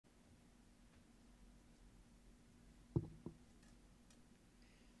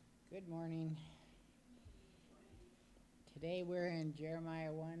Good morning. Today we're in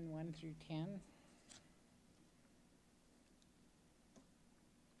Jeremiah 1 through 10.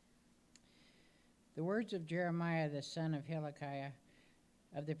 The words of Jeremiah the son of Hilkiah,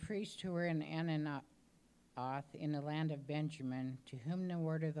 of the priests who were in Anathoth in the land of Benjamin, to whom the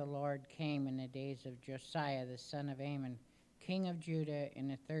word of the Lord came in the days of Josiah the son of Amon, king of Judah, in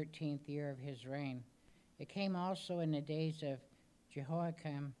the 13th year of his reign. It came also in the days of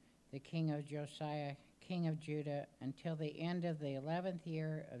Jehoiakim, the king of Josiah, king of Judah, until the end of the 11th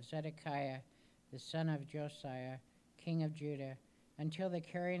year of Zedekiah, the son of Josiah, king of Judah, until the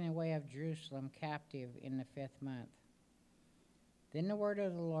carrying away of Jerusalem captive in the 5th month. Then the word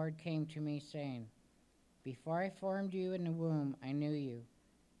of the Lord came to me, saying, Before I formed you in the womb, I knew you.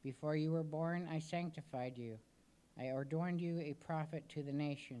 Before you were born, I sanctified you. I ordained you a prophet to the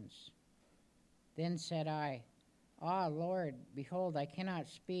nations. Then said I, Ah, Lord, behold, I cannot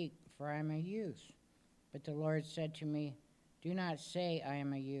speak, for I am a youth. But the Lord said to me, Do not say, I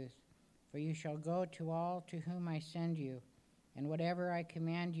am a youth, for you shall go to all to whom I send you, and whatever I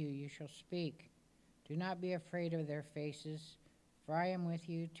command you, you shall speak. Do not be afraid of their faces, for I am with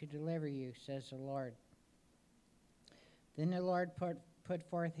you to deliver you, says the Lord. Then the Lord put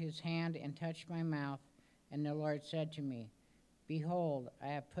forth his hand and touched my mouth, and the Lord said to me, Behold, I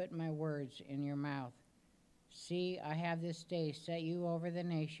have put my words in your mouth. See, I have this day set you over the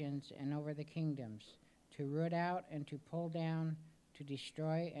nations and over the kingdoms, to root out and to pull down, to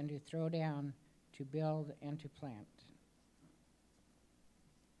destroy and to throw down, to build and to plant.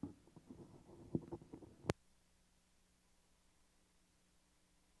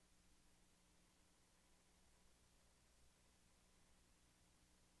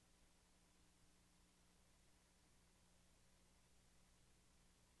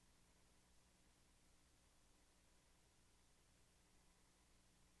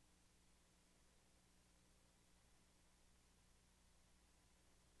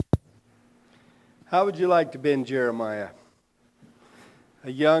 How would you like to be in Jeremiah?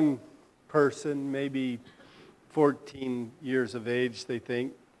 A young person, maybe 14 years of age, they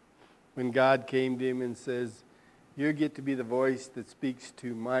think, when God came to him and says, You get to be the voice that speaks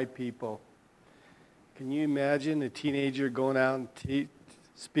to my people. Can you imagine a teenager going out and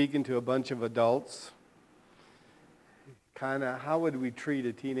speaking to a bunch of adults? How would we treat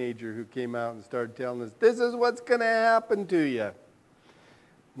a teenager who came out and started telling us, this is what's going to happen to you?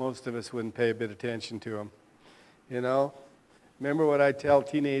 Most of us wouldn't pay a bit of attention to them. Remember what I tell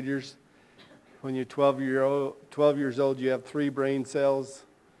teenagers? When you're 12 years old, you have 3 brain cells.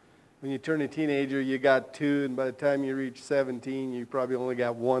 When you turn a teenager, you got 2, and by the time you reach 17, you probably only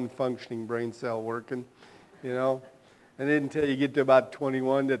got 1 functioning brain cell working, And then until you get to about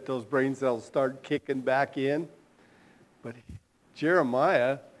 21 that those brain cells start kicking back in. But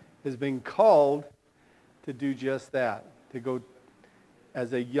Jeremiah has been called to do just that, to go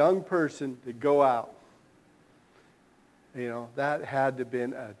as a young person, to go out. That had to have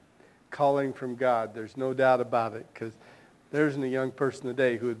been a calling from God. There's no doubt about it, because there isn't a young person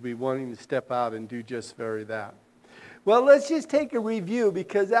today who would be wanting to step out and do just very that. Well, let's just take a review,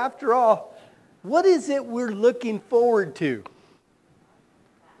 because after all, what is it we're looking forward to?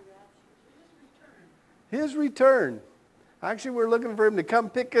 His return. Actually, we're looking for him to come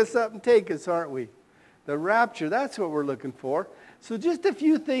pick us up and take us, aren't we? The rapture, that's what we're looking for. So just a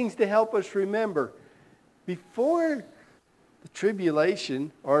few things to help us remember. Before the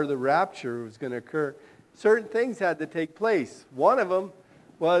tribulation or the rapture was going to occur, certain things had to take place. One of them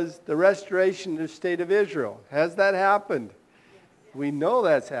was the restoration of the state of Israel. Has that happened? We know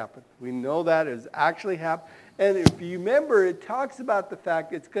that's happened. We know that has actually happened. And if you remember, it talks about the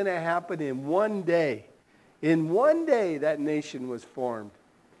fact it's going to happen in one day. In one day, that nation was formed.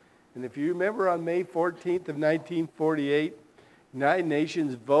 And if you remember, on May 14th of 1948, United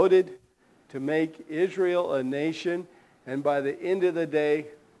Nations voted to make Israel a nation, and by the end of the day,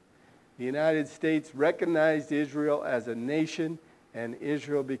 the United States recognized Israel as a nation, and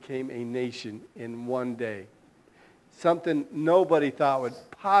Israel became a nation in one day. Something nobody thought would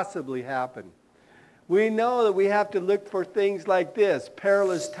possibly happen. We know that we have to look for things like this.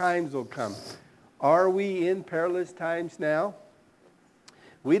 Perilous times will come. Are we in perilous times now?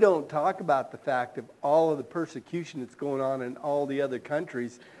 We don't talk about the fact of all of the persecution that's going on in all the other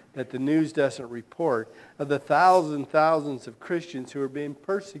countries that the news doesn't report, of the thousands of Christians who are being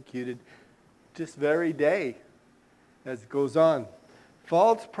persecuted this very day as it goes on.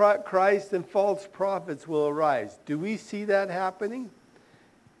 False Christ and false prophets will arise. Do we see that happening?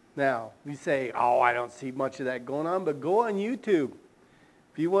 Now, we say, I don't see much of that going on, but go on YouTube.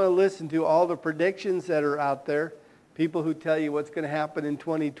 If you want to listen to all the predictions that are out there, People who tell you what's going to happen in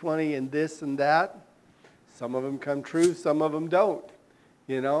 2020 and this and that. Some of them come true, some of them don't.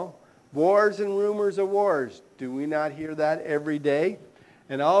 You know, wars and rumors of wars. Do we not hear that every day?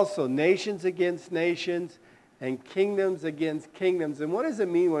 And also nations against nations and kingdoms against kingdoms. And what does it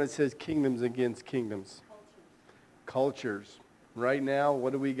mean when it says kingdoms against kingdoms? Cultures. Right now,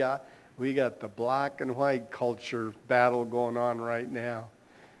 what do we got? We got the black and white culture battle going on right now.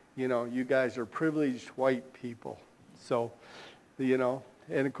 You know, you guys are privileged white people. So, you know,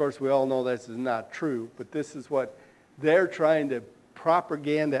 and of course we all know this is not true, but this is what they're trying to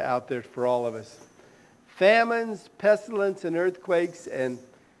propaganda out there for all of us. Famines, pestilence, and earthquakes. And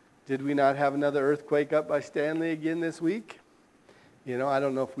did we not have another earthquake up by Stanley again this week? You know, I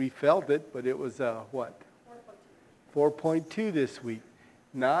don't know if we felt it, but it was what? 4.2 this week.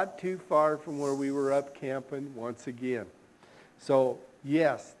 Not too far from where we were up camping once again. So,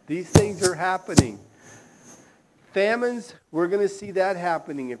 yes, these things are happening. Famines, we're going to see that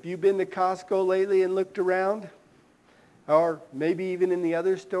happening. If you've been to Costco lately and looked around, or maybe even in the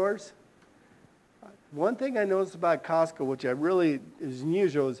other stores, one thing I noticed about Costco, which I really is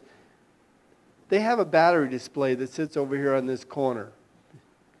unusual, is they have a battery display that sits over here on this corner.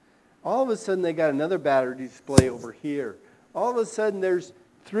 All of a sudden, they got another battery display over here. All of a sudden, there's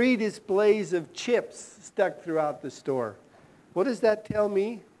 3 displays of chips stuck throughout the store. What does that tell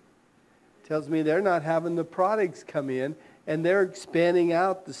me? It tells me they're not having the products come in, and they're expanding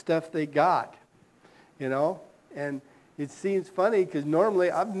out the stuff they got. You know? And it seems funny because normally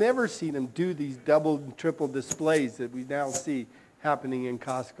I've never seen them do these double and triple displays that we now see happening in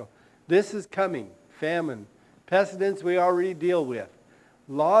Costco. This is coming. Famine. Pestilence we already deal with.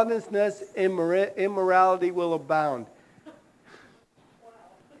 Lawlessness, immorality will abound.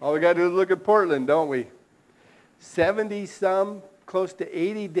 All we got to do is look at Portland, don't we? 70-some, close to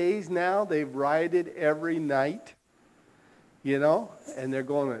 80 days now, they've rioted every night. You know? And they're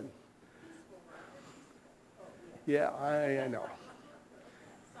going, yeah, I know.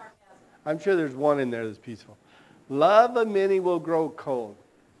 I'm sure there's one in there that's peaceful. Love of many will grow cold.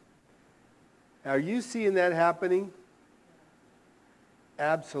 Are you seeing that happening?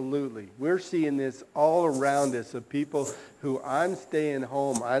 Absolutely. We're seeing this all around us of people who, I'm staying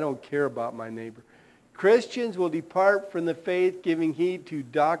home. I don't care about my neighbor. Christians will depart from the faith, giving heed to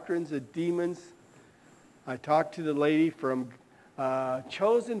doctrines of demons. I talked to the lady from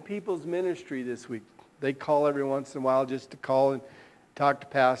Chosen People's Ministry this week. They call every once in a while just to call and talk to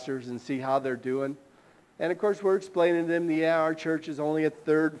pastors and see how they're doing. And of course, we're explaining to them, yeah, our church is only a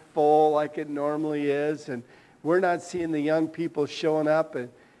third full like it normally is. And we're not seeing the young people showing up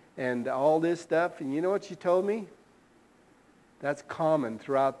and all this stuff. And you know what she told me? That's common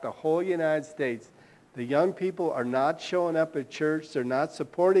throughout the whole United States. The young people are not showing up at church. They're not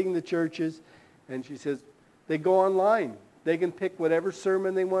supporting the churches. And she says, they go online. They can pick whatever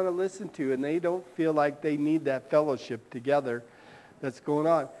sermon they want to listen to. And they don't feel like they need that fellowship together that's going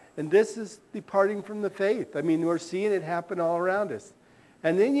on. And this is departing from the faith. I mean, we're seeing it happen all around us.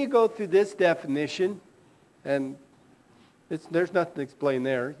 And then you go through this definition. And there's nothing to explain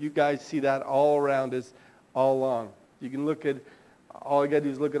there. You guys see that all around us all along. You can look at, all you got to do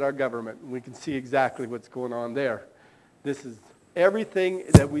is look at our government, and we can see exactly what's going on there. This is everything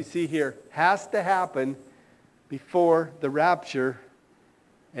that we see here has to happen before the rapture,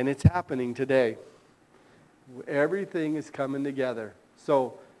 and it's happening today. Everything is coming together.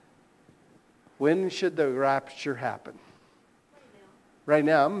 So, when should the rapture happen? Right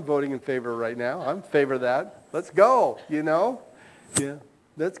now, I'm voting in favor right now. I'm in favor of that. Let's go, you know. Yeah.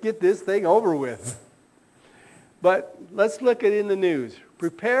 Let's get this thing over with. But let's look at in the news.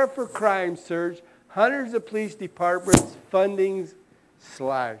 Prepare for crime surge. Hundreds of police departments, fundings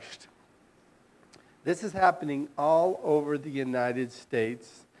slashed. This is happening all over the United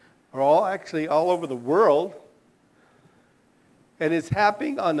States, or all over the world. And it's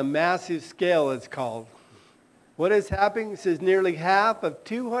happening on a massive scale, it's called. What is happening? It says nearly half of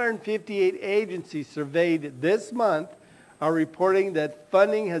 258 agencies surveyed this month are reporting that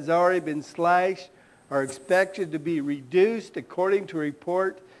funding has already been slashed or expected to be reduced, according to a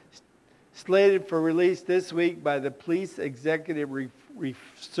report slated for release this week by the Police Executive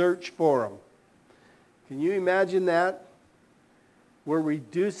Research Forum. Can you imagine that? We're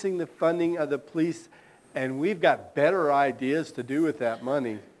reducing the funding of the police, and we've got better ideas to do with that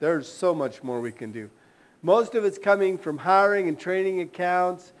money. There's so much more we can do. Most of it's coming from hiring and training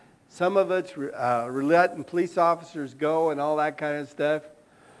accounts. Some of it's letting police officers go and all that kind of stuff.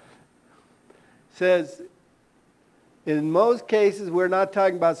 Says, in most cases, we're not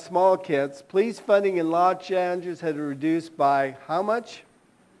talking about small kids. Police funding in Los Angeles had reduced by how much?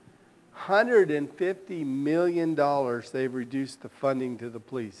 $150 million they've reduced the funding to the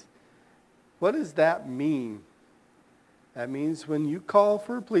police. What does that mean? That means when you call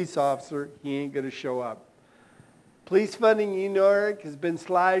for a police officer, he ain't going to show up. Police funding in New York has been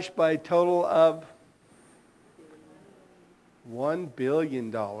slashed by a total of $1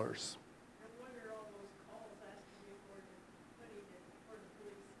 billion.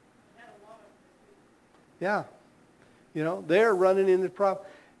 Yeah. You know, they're running into the problem.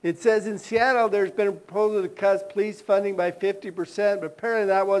 It says in Seattle there's been a proposal to cut police funding by 50%, but apparently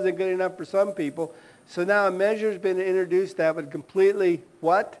that wasn't good enough for some people. So now a measure has been introduced that would completely,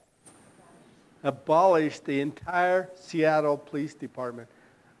 what? Abolish the entire Seattle Police Department.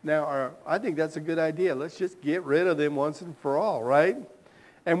 Now, I think that's a good idea. Let's just get rid of them once and for all, right?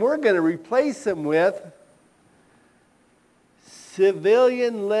 And we're going to replace them with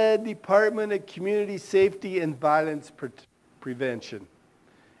civilian-led Department of Community Safety and Violence Prevention.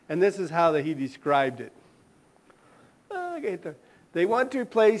 And this is how he described it. They want to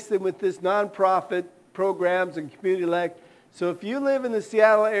replace them with this nonprofit programs and community elect. So if you live in the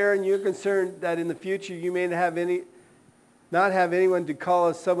Seattle area and you're concerned that in the future you may not have anyone to call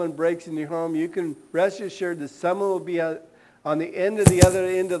if someone breaks in your home, you can rest assured that someone will be on the other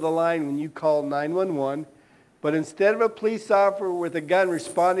end of the line when you call 911. But instead of a police officer with a gun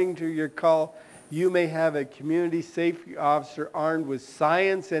responding to your call, you may have a community safety officer armed with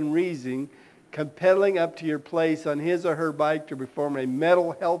science and reasoning compelling up to your place on his or her bike to perform a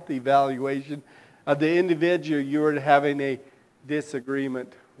mental health evaluation of the individual you are having a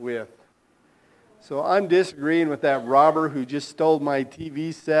disagreement with. So I'm disagreeing with that robber who just stole my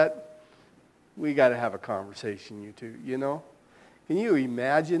TV set. We got to have a conversation, you two, you know? Can you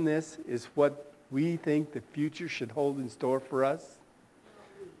imagine this is what we think the future should hold in store for us?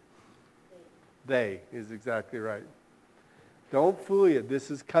 They is exactly right. Don't fool you.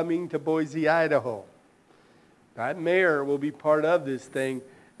 This is coming to Boise, Idaho. That mayor will be part of this thing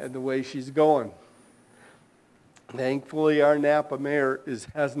and the way she's going. Thankfully, our Napa mayor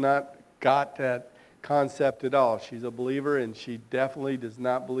has not got that concept at all. She's a believer, and she definitely does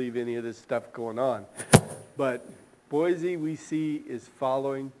not believe any of this stuff going on. But Boise, we see, is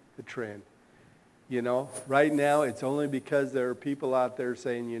following the trend. You know, right now, it's only because there are people out there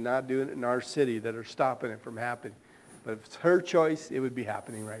saying you're not doing it in our city that are stopping it from happening. But if it's her choice, it would be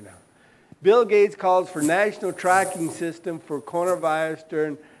happening right now. Bill Gates calls for national tracking system for coronavirus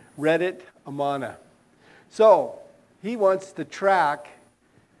during Reddit Amana. So he wants to track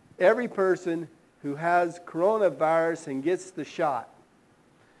every person who has coronavirus and gets the shot.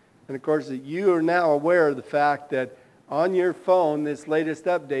 And of course, you are now aware of the fact that on your phone, this latest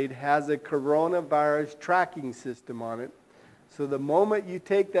update has a coronavirus tracking system on it. So the moment you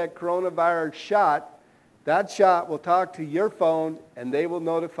take that coronavirus shot, that shot will talk to your phone, and they will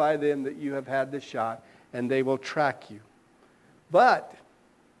notify them that you have had the shot, and they will track you. But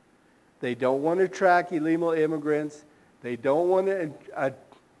they don't want to track illegal immigrants. They don't want to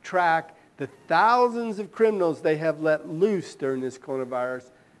track the thousands of criminals they have let loose during this coronavirus.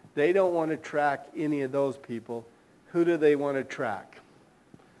 They don't want to track any of those people. Who do they want to track?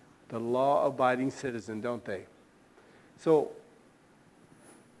 The law-abiding citizen, don't they? So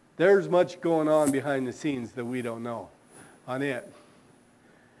there's much going on behind the scenes that we don't know on it.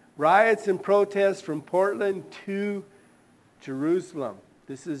 Riots and protests from Portland to Jerusalem.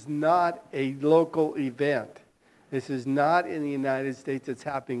 This is not a local event. This is not in the United States. It's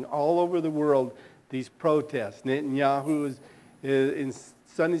happening all over the world, these protests. Netanyahu is in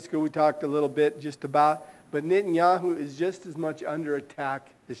Sunday school, we talked a little bit just about, but Netanyahu is just as much under attack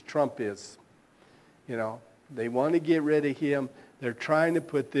as Trump is. You know, they want to get rid of him. They're trying to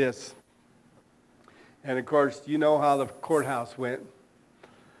put this. And of course, you know how the courthouse went.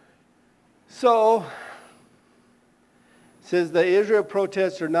 So, it says the Israel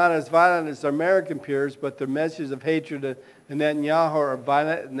protests are not as violent as their American peers, but their messages of hatred to Netanyahu are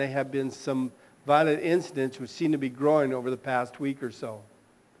violent, and there have been some violent incidents which seem to be growing over the past week or so.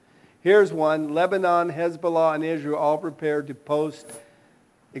 Here's one. Lebanon, Hezbollah, and Israel all prepared to post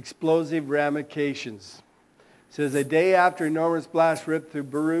explosive ramifications. It says a day after enormous blast ripped through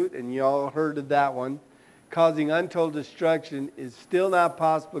Beirut, and you all heard of that one, causing untold destruction, it's still not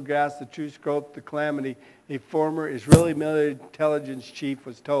possible to grasp the true scope of the calamity, a former Israeli military intelligence chief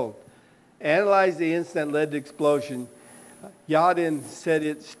was told. Analyze the incident that led to explosion. Yadin said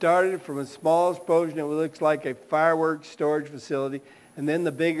it started from a small explosion that looks like a fireworks storage facility, and then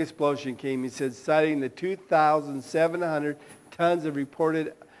the big explosion came. He said, citing the 2,700 tons of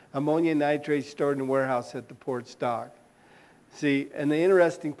reported ammonia nitrate stored in a warehouse at the port stock. See, and the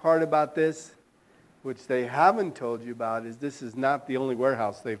interesting part about this, which they haven't told you about, is this is not the only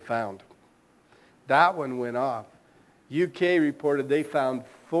warehouse they've found. That one went off. UK reported they found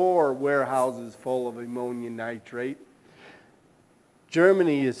 4 warehouses full of ammonium nitrate.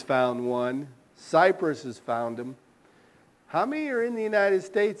 Germany has found one. Cyprus has found them. How many are in the United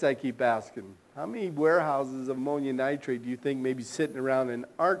States, I keep asking? How many warehouses of ammonium nitrate do you think may be sitting around in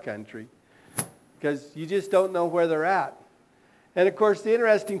our country? Because you just don't know where they're at. And of course, the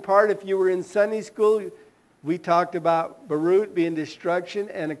interesting part, if you were in Sunday school, we talked about Beirut being destruction,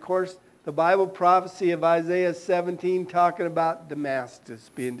 and of course, the Bible prophecy of Isaiah 17 talking about Damascus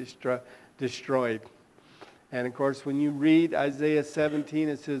being destroyed. And of course, when you read Isaiah 17,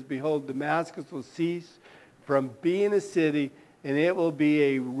 it says, "Behold, Damascus will cease from being a city, and it will be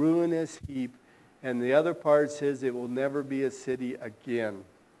a ruinous heap." And the other part says it will never be a city again.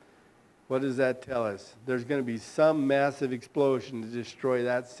 What does that tell us? There's going to be some massive explosion to destroy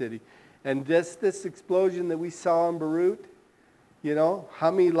that city. And this explosion that we saw in Beirut, you know,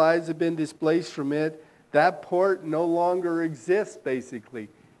 how many lives have been displaced from it? That port no longer exists, basically.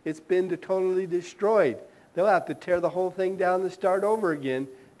 It's been totally destroyed. They'll have to tear the whole thing down to start over again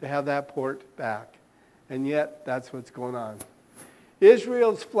to have that port back. And yet, that's what's going on.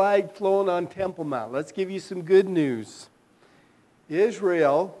 Israel's flag flown on Temple Mount. Let's give you some good news.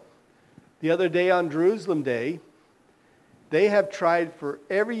 Israel, the other day on Jerusalem Day, they have tried for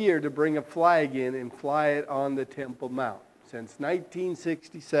every year to bring a flag in and fly it on the Temple Mount since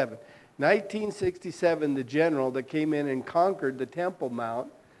 1967. 1967, the general that came in and conquered the Temple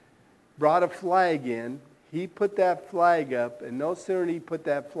Mount brought a flag in. He put that flag up, and no sooner did he put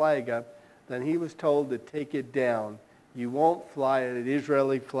that flag up than he was told to take it down. You won't fly an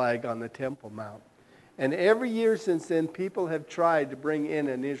Israeli flag on the Temple Mount. And every year since then, people have tried to bring in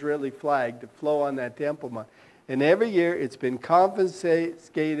an Israeli flag to flow on that Temple Mount. And every year it's been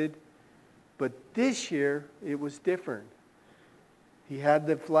confiscated, but this year it was different. He had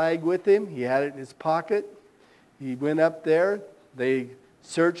the flag with him. He had it in his pocket. He went up there. They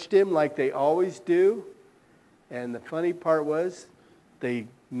searched him like they always do. And the funny part was they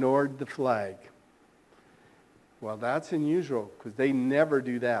ignored the flag. Well, that's unusual because they never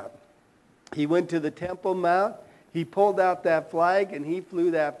do that. He went to the Temple Mount. He pulled out that flag and he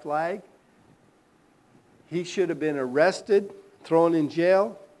flew that flag. He should have been arrested, thrown in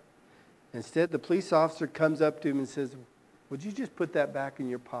jail. Instead, the police officer comes up to him and says, "Would you just put that back in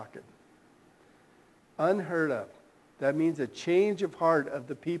your pocket?" Unheard of. That means a change of heart of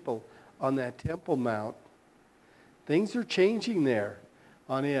the people on that Temple Mount. Things are changing there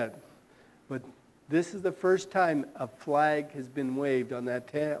on it. But this is the first time a flag has been waved on that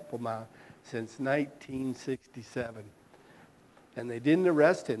Temple Mount since 1967. And they didn't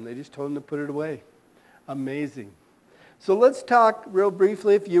arrest him. They just told him to put it away. Amazing. So let's talk real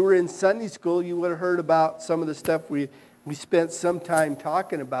briefly. If you were in Sunday school, you would have heard about some of the stuff we spent some time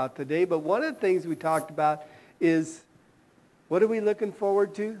talking about today. But one of the things we talked about is, what are we looking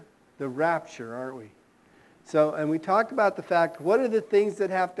forward to? The rapture, aren't we? So, and we talked about the fact, what are the things that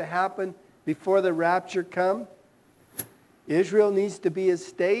have to happen before the rapture come? Israel needs to be a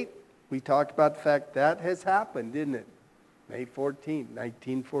state. We talked about the fact that has happened, didn't it? May 14,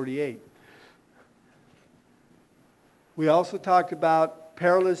 1948. We also talked about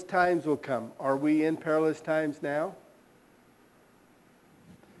perilous times will come. Are we in perilous times now?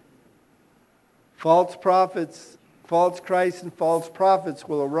 False prophets, false Christs and false prophets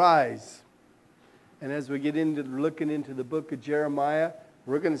will arise. And as we get into looking into the book of Jeremiah,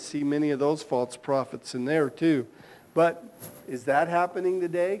 we're going to see many of those false prophets in there too. But is that happening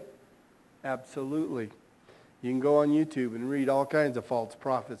today? Absolutely. You can go on YouTube and read all kinds of false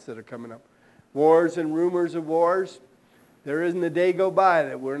prophets that are coming up. Wars and rumors of wars. There isn't a day go by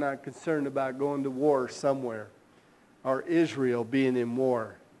that we're not concerned about going to war somewhere. Or Israel being in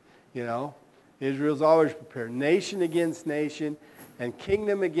war. You know, Israel's always prepared. Nation against nation and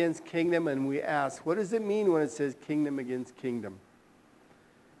kingdom against kingdom. And we ask, what does it mean when it says kingdom against kingdom?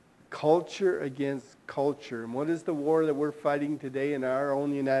 Culture against culture. And what is the war that we're fighting today in our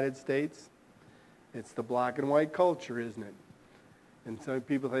own United States? It's the black and white culture, isn't it? And some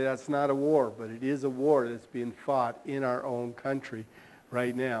people say that's not a war, but it is a war that's being fought in our own country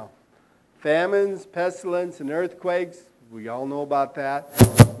right now. Famines, pestilence, and earthquakes, we all know about that.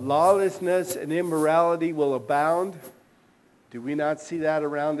 Lawlessness and immorality will abound. Do we not see that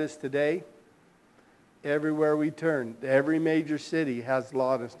around us today? Everywhere we turn, every major city has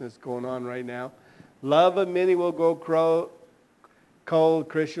lawlessness going on right now. Love of many will go cold.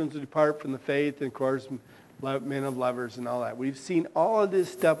 Christians will depart from the faith, and of course, men of lovers and all that. We've seen all of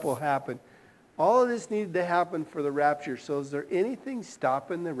this stuff will happen. All of this needed to happen for the rapture. So is there anything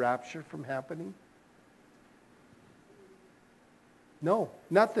stopping the rapture from happening? No,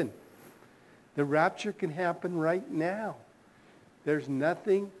 nothing. The rapture can happen right now. There's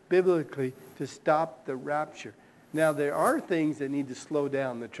nothing biblically to stop the rapture. Now, there are things that need to slow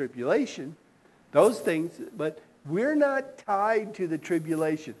down the tribulation. Those things, but we're not tied to the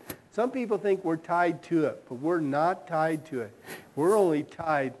tribulation. Some people think we're tied to it, but we're not tied to it. We're only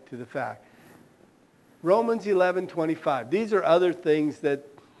tied to the fact. Romans 11:25. These are other things that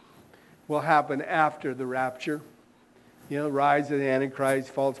will happen after the rapture. You know, rise of the Antichrist,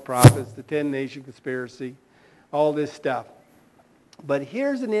 false prophets, the 10-nation conspiracy, all this stuff. But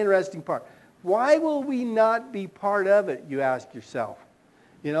here's an interesting part. Why will we not be part of it, you ask yourself?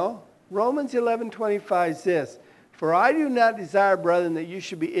 You know, Romans 11:25 says, "For I do not desire, brethren, that you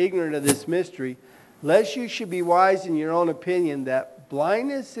should be ignorant of this mystery, lest you should be wise in your own opinion, that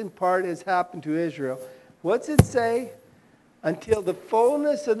blindness in part has happened to Israel." What's it say? Until the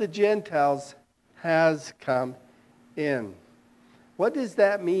fullness of the Gentiles has come in. What does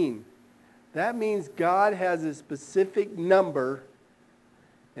that mean? That means God has a specific number,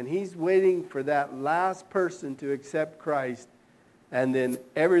 and He's waiting for that last person to accept Christ, and then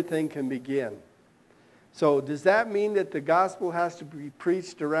everything can begin. So does that mean that the gospel has to be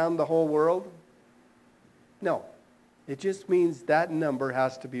preached around the whole world? No. It just means that number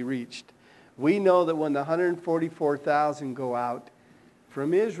has to be reached. We know that when the 144,000 go out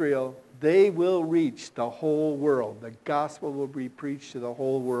from Israel, they will reach the whole world. The gospel will be preached to the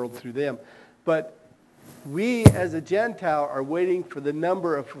whole world through them. But we as a Gentile are waiting for the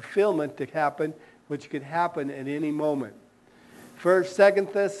number of fulfillment to happen, which could happen at any moment. First, 2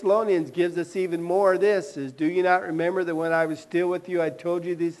 Thessalonians gives us even more of this. Is, do you not remember that when I was still with you, I told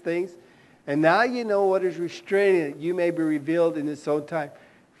you these things? And now you know what is restraining it. You may be revealed in its own time.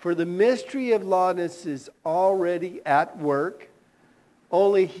 For the mystery of lawlessness is already at work.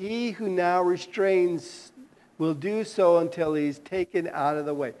 Only he who now restrains will do so until he is taken out of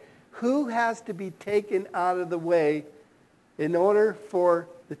the way. Who has to be taken out of the way in order for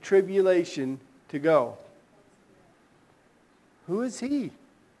the tribulation to go? Who is he?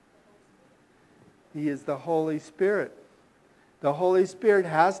 He is the Holy Spirit. The Holy Spirit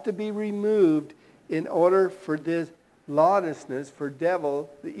has to be removed in order for this lawlessness, for devil,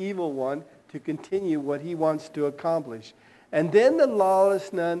 the evil one, to continue what he wants to accomplish. And then the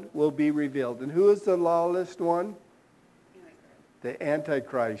lawless one will be revealed. And who is the lawless one? The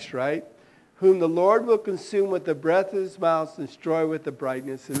Antichrist, right? Whom the Lord will consume with the breath of his mouth and destroy with the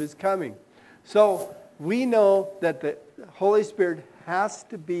brightness of his coming. So we know that the Holy Spirit has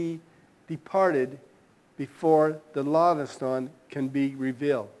to be departed before the lawless one can be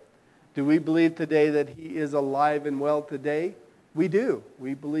revealed. Do we believe today that he is alive and well today? We do.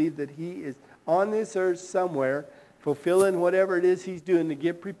 We believe that he is on this earth somewhere, fulfilling whatever it is he's doing to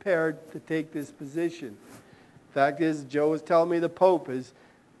get prepared to take this position. Fact is, Joe was telling me the Pope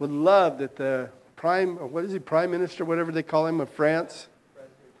would love that the prime minister, whatever they call him, of France,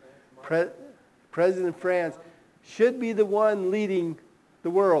 President of France, should be the one leading the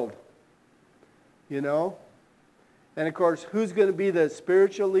world. You know? And of course, who's going to be the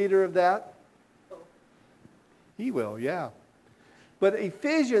spiritual leader of that? He will, yeah. But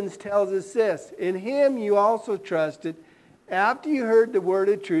Ephesians tells us this: in him you also trusted, after you heard the word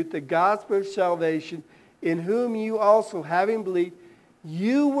of truth, the gospel of salvation, in whom you also, having believed,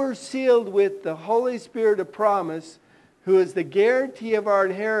 you were sealed with the Holy Spirit of promise, who is the guarantee of our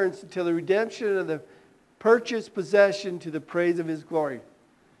inheritance until the redemption of the purchased possession to the praise of his glory.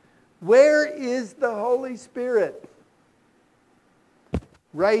 Where is the Holy Spirit?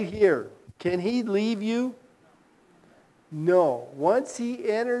 Right here. Can he leave you? No. Once he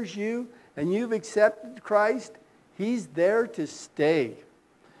enters you and you've accepted Christ, he's there to stay.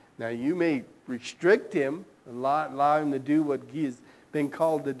 Now you may restrict him and allow him to do what he has been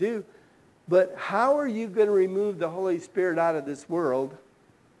called to do, but how are you going to remove the Holy Spirit out of this world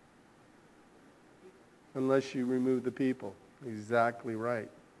unless you remove the people? Exactly right.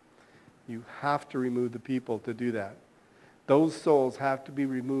 You have to remove the people to do that. Those souls have to be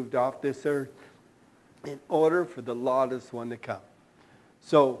removed off this earth in order for the lawless one to come.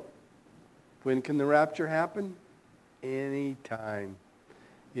 So, when can the rapture happen? Anytime.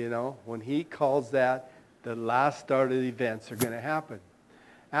 You know, when he calls that, the last start of the events are going to happen.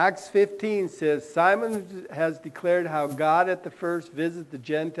 Acts 15 says, Simon has declared how God at the first visited the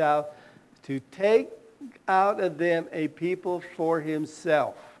Gentiles to take out of them a people for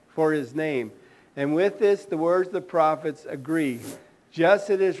himself, for his name. And with this, the words of the prophets agree. Just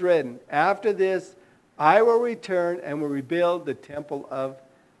as it is written, after this, I will return and will rebuild the temple of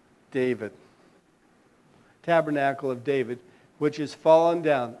David. Tabernacle of David, which is fallen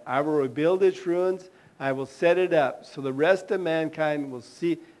down. I will rebuild its ruins I will set it up, so the rest of mankind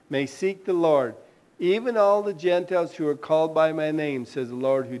may seek the Lord. Even all the Gentiles who are called by my name, says the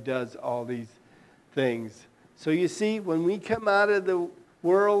Lord who does all these things. So you see, when we come out of the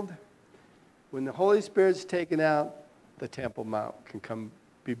world, when the Holy Spirit's taken out, the Temple Mount can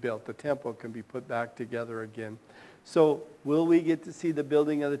be built. The temple can be put back together again. So will we get to see the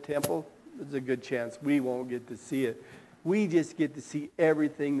building of the temple? There's a good chance we won't get to see it. We just get to see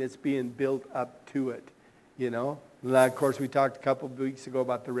everything that's being built up to it, you know. And of course, we talked a couple of weeks ago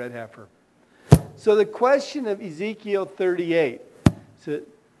about the red heifer. So the question of Ezekiel 38. And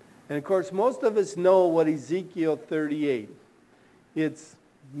of course, most of us know what Ezekiel 38. It's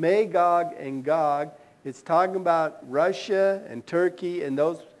Magog and Gog. It's talking about Russia and Turkey and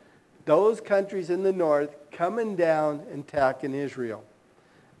those countries in the north coming down and attacking Israel.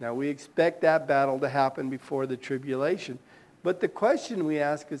 Now, we expect that battle to happen before the tribulation. But the question we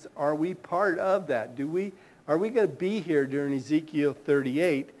ask is, are we part of that? Are we going to be here during Ezekiel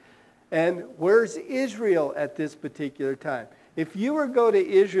 38? And where's Israel at this particular time? If you were to go to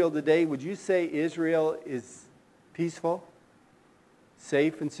Israel today, would you say Israel is peaceful,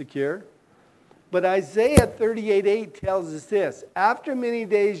 safe, and secure? But Isaiah 38:8 tells us this: after many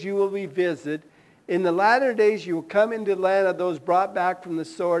days you will be visited. In the latter days you will come into the land of those brought back from the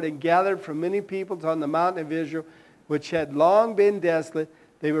sword and gathered from many peoples on the mountain of Israel, which had long been desolate.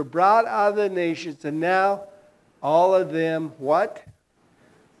 They were brought out of the nations, and now all of them, what?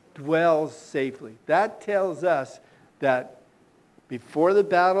 Dwells safely. That tells us that before the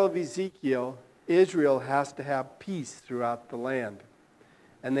battle of Ezekiel, Israel has to have peace throughout the land.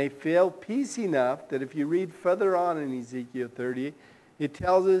 And they feel peace enough that if you read further on in Ezekiel 30, it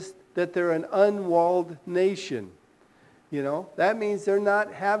tells us that they're an unwalled nation. You know, that means they're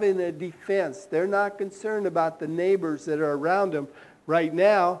not having a defense. They're not concerned about the neighbors that are around them right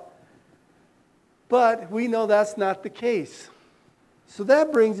now. But we know that's not the case. So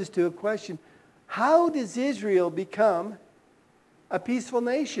that brings us to a question. How does Israel become a peaceful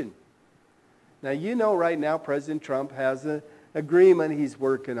nation? Now, you know right now President Trump has an agreement he's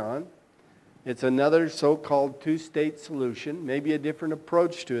working on. It's another so-called two-state solution, maybe a different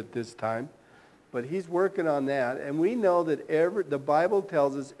approach to it this time. But he's working on that. And we know that the Bible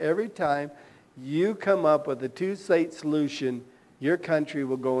tells us every time you come up with a two-state solution, your country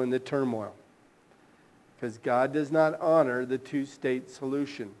will go into turmoil. Because God does not honor the two-state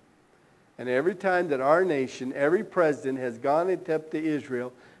solution. And every time that our nation, every president has gone up to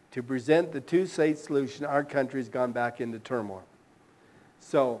Israel to present the two-state solution, our country's gone back into turmoil.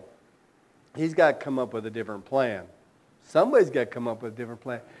 So he's got to come up with a different plan. Somebody's got to come up with a different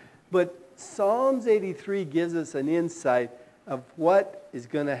plan. But Psalms 83 gives us an insight of what is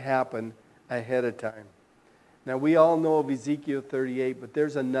going to happen ahead of time. Now, we all know of Ezekiel 38, but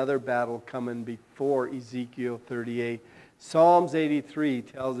there's another battle coming before Ezekiel 38. Psalms 83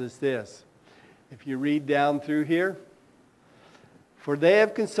 tells us this. If you read down through here, for they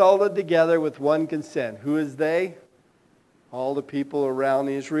have consulted together with one consent. Who is they? All the people around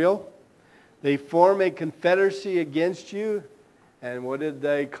Israel. They form a confederacy against you. And what did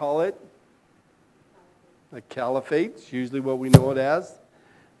they call it? The caliphate. It's usually what we know it as.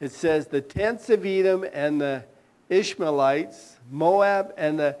 It says the tents of Edom and the Ishmaelites, Moab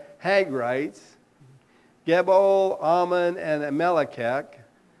and the Hagrites, Gebal, Ammon and Amalekah,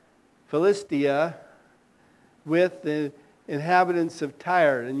 Philistia, with the inhabitants of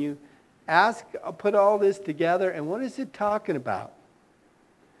Tyre. And you put all this together, and what is it talking about?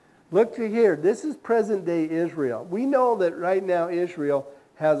 Look to here. This is present-day Israel. We know that right now Israel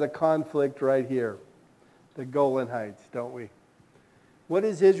has a conflict right here, the Golan Heights, don't we? What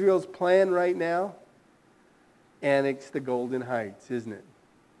is Israel's plan right now? Annex the Golden Heights, isn't it?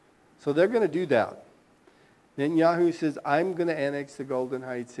 So they're going to do that. Netanyahu says, I'm going to annex the Golden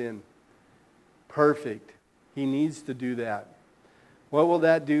Heights in. Perfect. He needs to do that. What will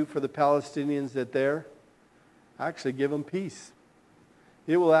that do for the Palestinians that there? Actually give them peace.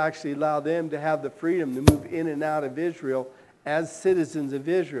 It will actually allow them to have the freedom to move in and out of Israel as citizens of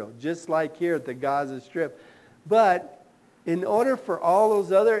Israel, just like here at the Gaza Strip. But in order for all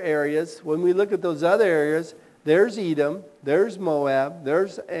those other areas, when we look at those other areas, there's Edom, there's Moab,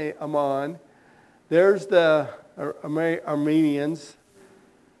 there's Ammon, there's the Armenians.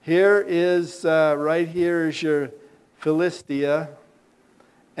 Here is, right here is your Philistia,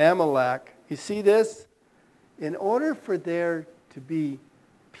 Amalek. You see this? In order for there to be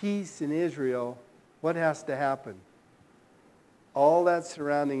peace in Israel, what has to happen? All that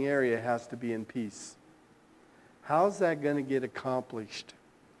surrounding area has to be in peace. How's that going to get accomplished?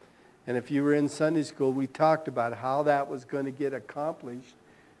 And if you were in Sunday school, we talked about how that was going to get accomplished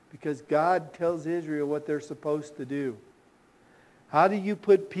Because God tells Israel what they're supposed to do. How do you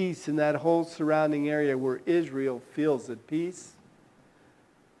put peace in that whole surrounding area where Israel feels at peace?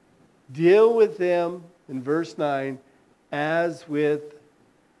 Deal with them, in verse 9, as with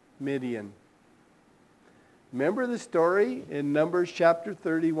Midian. Remember the story in Numbers chapter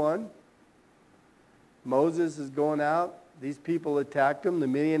 31? Moses is going out. These people attacked him, the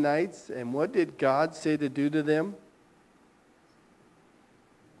Midianites. And what did God say to do to them?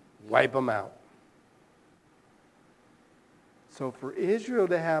 Wipe them out. So for Israel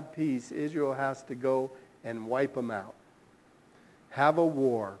to have peace, Israel has to go and wipe them out. Have a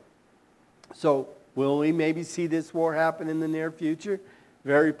war. So will we maybe see this war happen in the near future?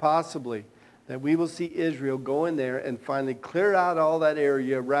 Very possibly. That we will see Israel go in there and finally clear out all that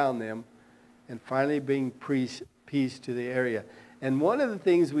area around them and finally bring peace to the area. And one of the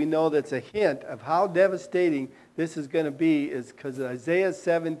things we know that's a hint of how devastating this is going to be is because Isaiah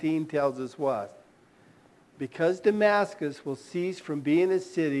 17 tells us what? Because Damascus will cease from being a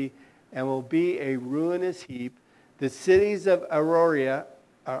city and will be a ruinous heap, the cities of Aurora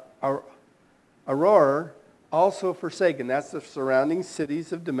also forsaken. That's the surrounding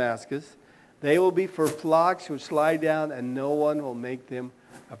cities of Damascus. They will be for flocks which lie down, and no one will make them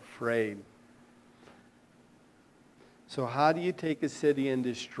afraid. So how do you take a city and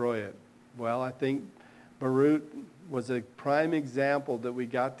destroy it? Well, I think Beirut was a prime example that we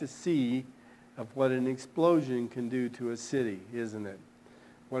got to see of what an explosion can do to a city, isn't it?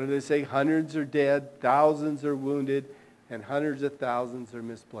 What do they say? Hundreds are dead, thousands are wounded, and hundreds of thousands are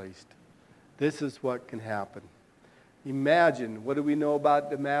misplaced. This is what can happen. Imagine, what do we know about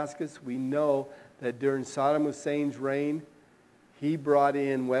Damascus? We know that during Saddam Hussein's reign, he brought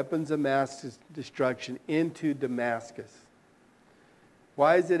in weapons of mass destruction into Damascus.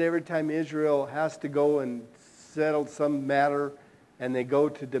 Why is it every time Israel has to go and settle some matter and they go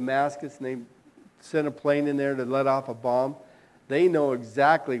to Damascus and they send a plane in there to let off a bomb? They know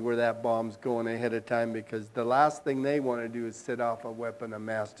exactly where that bomb's going ahead of time because the last thing they want to do is set off a weapon of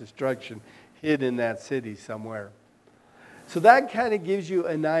mass destruction hid in that city somewhere. So that kind of gives you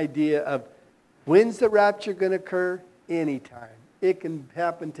an idea of when's the rapture going to occur? Anytime. It can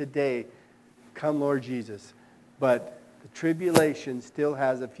happen today, come Lord Jesus. But the tribulation still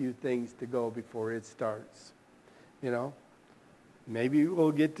has a few things to go before it starts. You know, maybe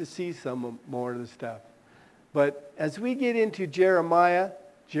we'll get to see some more of the stuff. But as we get into Jeremiah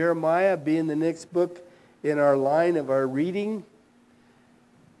being the next book in our line of our reading,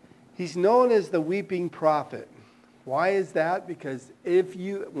 he's known as the weeping prophet. Why is that? Because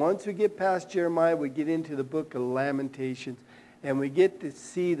once we get past Jeremiah, we get into the book of Lamentations, and we get to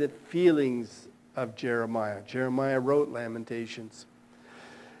see the feelings of Jeremiah. Jeremiah wrote Lamentations.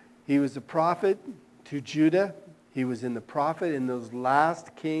 He was a prophet to Judah. He was in the prophet in those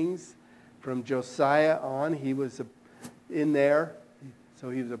last kings from Josiah on. He was in there,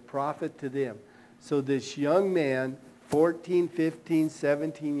 so he was a prophet to them. So this young man, 14, 15,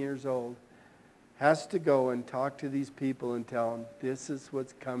 17 years old, has to go and talk to these people and tell them, this is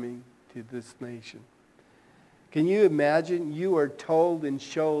what's coming to this nation. Can you imagine? You are told and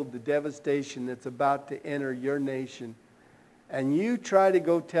showed the devastation that's about to enter your nation. And you try to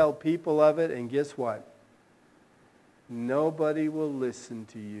go tell people of it, and guess what? Nobody will listen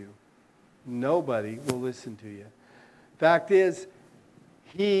to you. Nobody will listen to you. Fact is,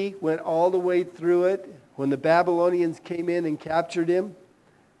 he went all the way through it. When the Babylonians came in and captured him,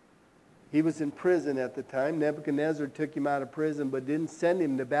 he was in prison at the time. Nebuchadnezzar took him out of prison but didn't send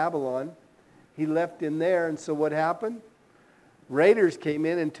him to Babylon. He left him there, and so what happened? Raiders came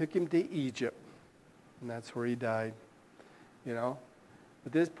in and took him to Egypt. And that's where he died. You know?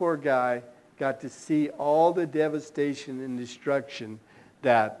 But this poor guy got to see all the devastation and destruction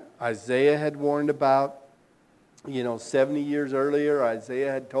that Isaiah had warned about. 70 years earlier,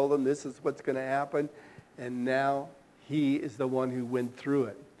 Isaiah had told him this is what's going to happen. And now he is the one who went through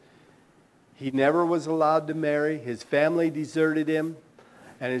it. He never was allowed to marry. His family deserted him.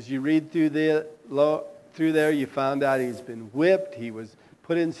 And as you read through there, you found out he's been whipped. He was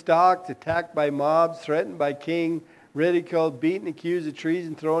put in stocks, attacked by mobs, threatened by king, ridiculed, beaten, accused of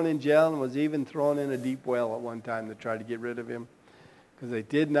treason, thrown in jail, and was even thrown in a deep well at one time to try to get rid of him because they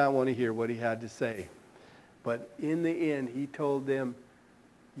did not want to hear what he had to say. But in the end, he told them,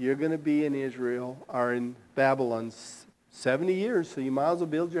 you're going to be in Israel or in Babylon 70 years, so you might as well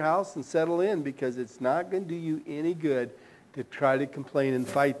build your house and settle in because it's not going to do you any good to try to complain and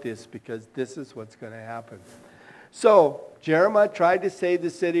fight this because this is what's going to happen. So Jeremiah tried to save the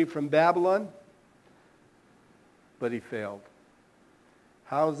city from Babylon, but he failed.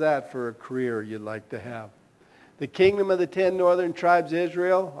 How's that for a career you'd like to have? The kingdom of the 10 northern tribes,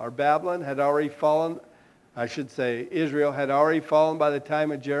 Israel, or Babylon, had already fallen. I should say Israel had already fallen by the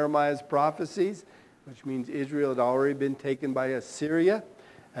time of Jeremiah's prophecies, which means Israel had already been taken by Assyria,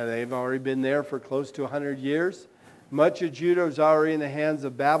 and they've already been there for close to 100 years. Much of Judah was already in the hands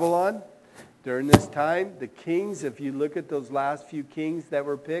of Babylon. During this time, the kings, if you look at those last few kings that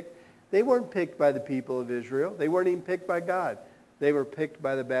were picked, they weren't picked by the people of Israel. They weren't even picked by God. They were picked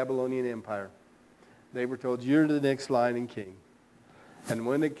by the Babylonian Empire. They were told, you're the next line in king. And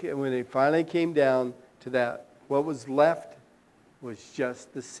when they finally came down to that, what was left was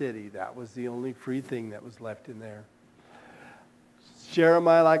just the city. That was the only free thing that was left in there.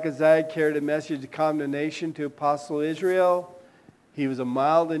 Jeremiah, like Isaiah, carried a message of condemnation to Apostle Israel. He was a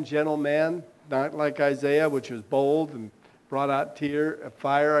mild and gentle man, not like Isaiah, which was bold and brought out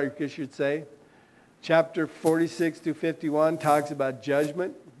fire, I guess you'd say. Chapter 46 to 51 talks about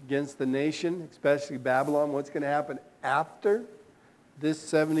judgment against the nation, especially Babylon, what's going to happen after this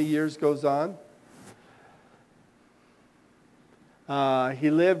 70 years goes on. He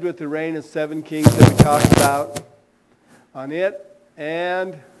lived with the reign of 7 kings that we talked about on it.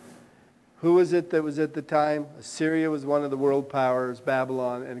 And who was it that was at the time? Assyria was one of the world powers,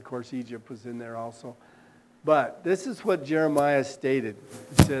 Babylon, and of course Egypt was in there also. But this is what Jeremiah stated.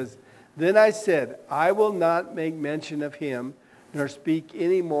 It says, then I said, I will not make mention of him, nor speak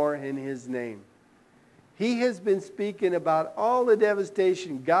any more in his name. He has been speaking about all the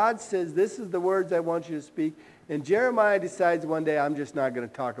devastation. God says, this is the words I want you to speak. And Jeremiah decides one day, I'm just not going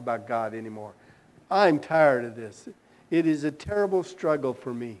to talk about God anymore. I'm tired of this. It is a terrible struggle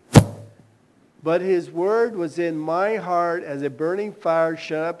for me. But his word was in my heart as a burning fire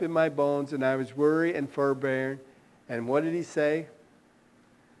shut up in my bones, and I was weary and forbearing. And what did he say?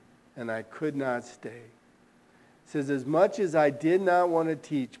 And I could not stay. It says, as much as I did not want to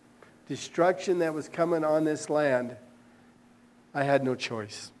teach destruction that was coming on this land, I had no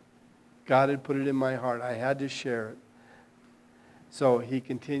choice. God had put it in my heart. I had to share it. So he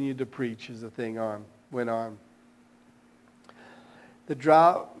continued to preach as the thing went on. The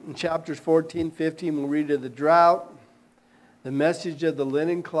drought, in chapters 14, 15, we'll read of the drought. The message of the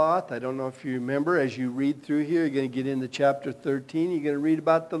linen cloth. I don't know if you remember, as you read through here, you're going to get into chapter 13. You're going to read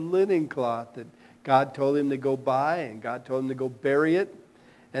about the linen cloth that God told him to go buy, and God told him to go bury it,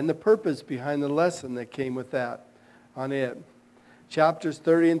 and the purpose behind the lesson that came with that on it. Chapters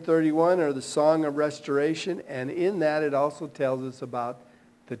 30 and 31 are the song of restoration, and in that it also tells us about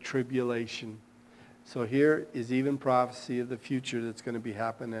the tribulation. So here is even prophecy of the future that's going to be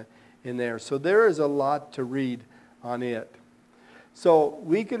happening in there. So there is a lot to read on it. So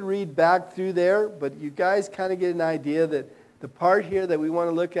we could read back through there, but you guys kind of get an idea that the part here that we want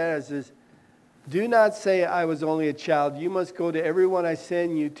to look at is this: do not say I was only a child. You must go to everyone I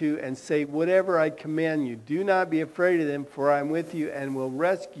send you to and say whatever I command you. Do not be afraid of them, for I am with you and will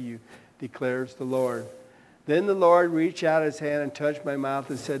rescue you, declares the Lord. Then the Lord reached out his hand and touched my mouth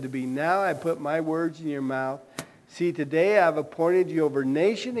and said to me, now I put my words in your mouth. See, today I have appointed you over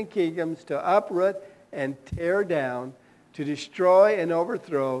nations and kingdoms to uproot and tear down, to destroy and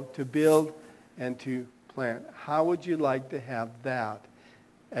overthrow, to build and to plant. How would you like to have that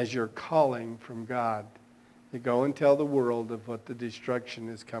as your calling from God? To go and tell the world of what the destruction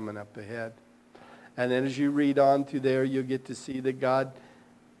is coming up ahead. And then as you read on through there, you'll get to see that God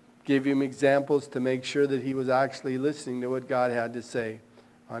gave him examples to make sure that he was actually listening to what God had to say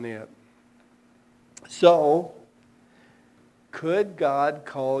on it. So, could God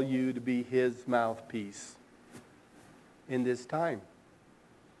call you to be his mouthpiece in this time?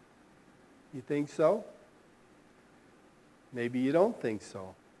 You think so? Maybe you don't think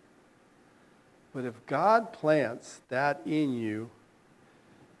so. But if God plants that in you,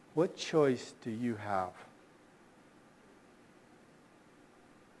 what choice do you have?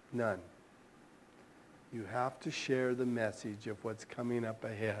 None. You have to share the message of what's coming up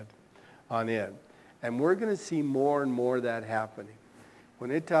ahead on it. And we're going to see more and more of that happening.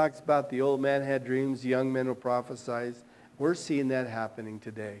 When it talks about the old man had dreams, the young men will prophesy, we're seeing that happening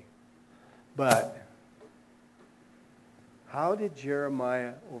today. But how did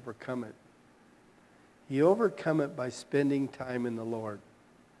Jeremiah overcome it? He overcome it by spending time in the Lord.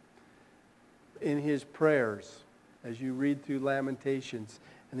 In his prayers, as you read through Lamentations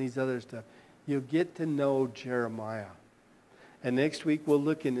and these other stuff, you'll get to know Jeremiah. And next week we'll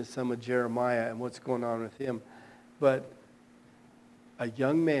look into some of Jeremiah and what's going on with him. But a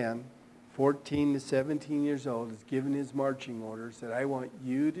young man, 14 to 17 years old, is given his marching orders that I want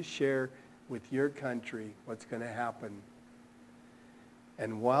you to share with your country what's going to happen.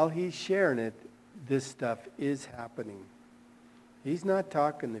 And while he's sharing it, this stuff is happening. He's not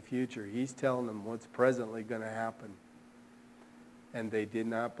talking the future. He's telling them what's presently going to happen. And they did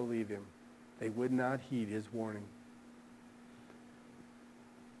not believe him. They would not heed his warning.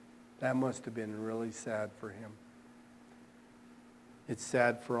 That must have been really sad for him. It's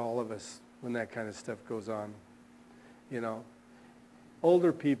sad for all of us when that kind of stuff goes on. You know,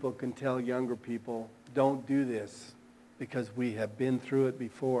 older people can tell younger people, don't do this, because we have been through it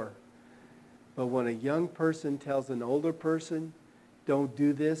before. But when a young person tells an older person, don't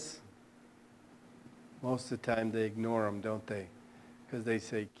do this, most of the time they ignore them, don't they? Because they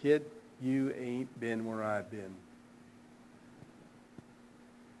say, kid, you ain't been where I've been.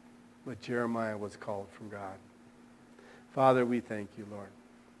 But Jeremiah was called from God. Father, we thank you, Lord.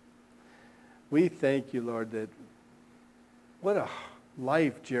 We thank you, Lord, that what a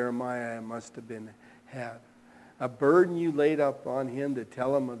life Jeremiah must have had. A burden you laid up on him to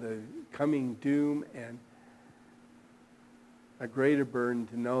tell him of the coming doom, and a greater burden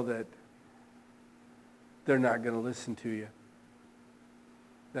to know that they're not going to listen to you.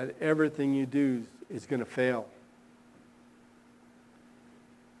 That everything you do is going to fail.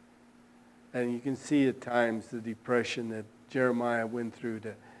 And you can see at times the depression that Jeremiah went through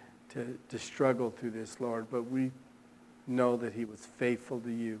to struggle through this, Lord. But we know that he was faithful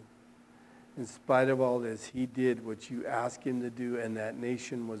to you. In spite of all this, he did what you asked him to do, and that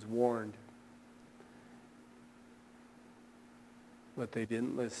nation was warned. But they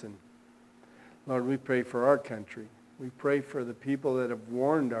didn't listen. Lord, we pray for our country. We pray for the people that have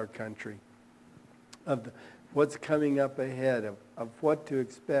warned our country of what's coming up ahead, of what to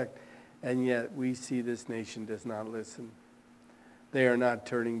expect. And yet we see this nation does not listen. They are not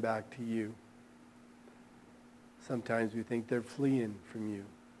turning back to you. Sometimes we think they're fleeing from you.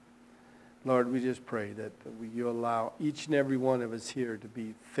 Lord, we just pray that you allow each and every one of us here to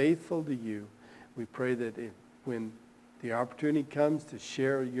be faithful to you. We pray that when the opportunity comes to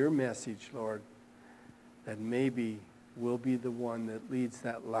share your message, Lord, that maybe we'll be the one that leads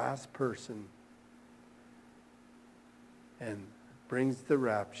that last person and brings the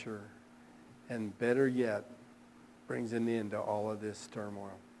rapture, and better yet, brings an end to all of this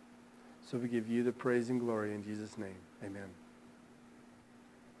turmoil. So we give you the praise and glory in Jesus' name. Amen.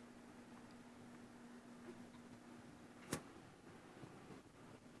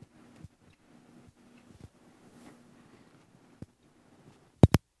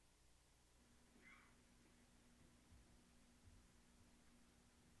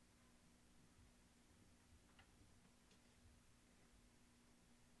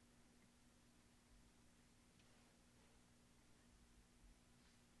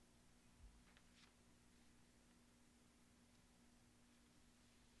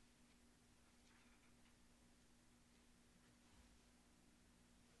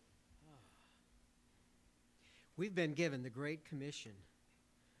 We've been given the Great Commission.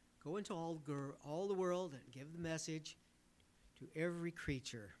 Go into all the world and give the message to every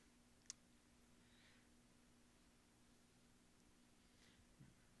creature.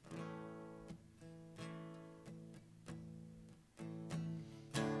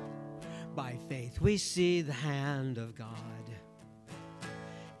 By faith we see the hand of God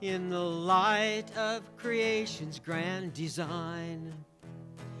in the light of creation's grand design,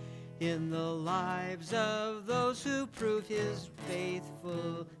 in the lives of those who prove his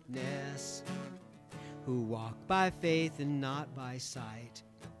faithfulness, who walk by faith and not by sight.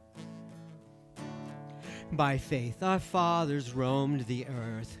 By faith our fathers roamed the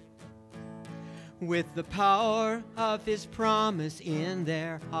earth, with the power of his promise in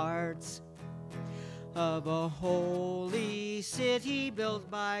their hearts, of a holy city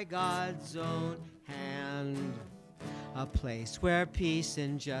built by God's own hand, a place where peace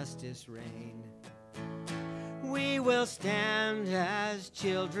and justice reign. We will stand as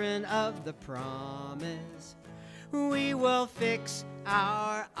children of the promise. We will fix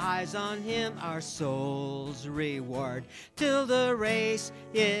our eyes on him, our soul's reward, till the race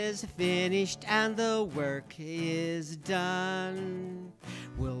is finished and the work is done.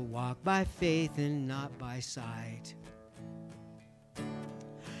 We'll walk by faith and not by sight.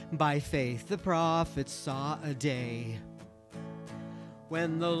 By faith the prophets saw a day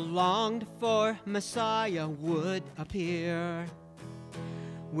when the longed-for Messiah would appear,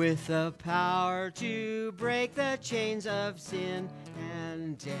 with the power to break the chains of sin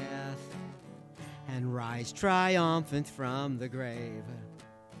and death, and rise triumphant from the grave.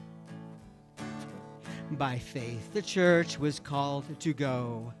 By faith the church was called to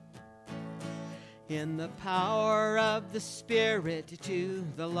go in the power of the Spirit to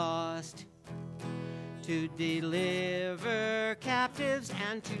the lost, to deliver captives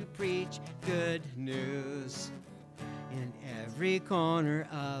and to preach good news, in every corner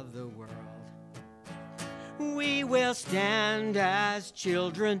of the world. We will stand as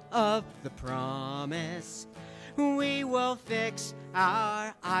children of the promise. We will fix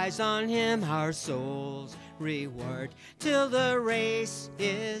our eyes on him, our soul's reward, till the race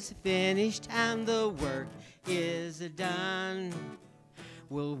is finished and the work is done.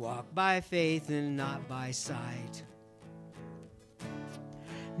 We'll walk by faith and not by sight.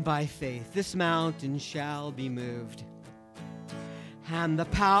 By faith this mountain shall be moved, and the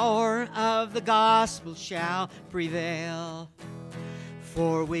power of the gospel shall prevail.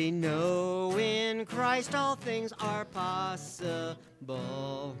 For we know in Christ all things are possible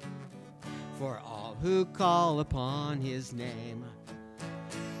for all who call upon his name.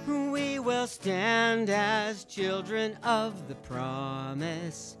 We will stand as children of the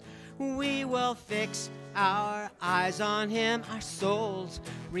promise. We will fix our eyes on him, our soul's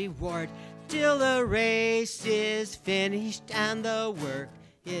reward, till the race is finished and the work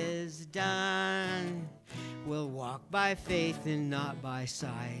is done. We'll walk by faith and not by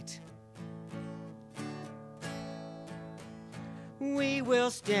sight. We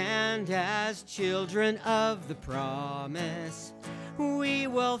will stand as children of the promise. We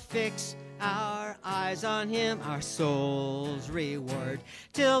will fix our eyes on him, our soul's reward,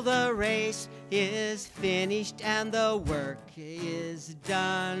 till the race is finished and the work is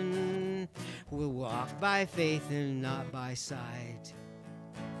done. We'll walk by faith and not by sight.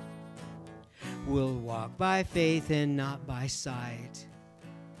 We'll walk by faith and not by sight.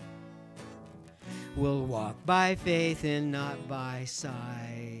 We'll walk by faith and not by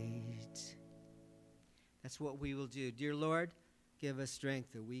sight. That's what we will do. Dear Lord, give us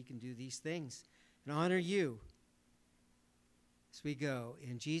strength that we can do these things and honor you as we go.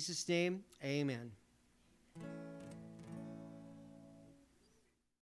 In Jesus' name, amen.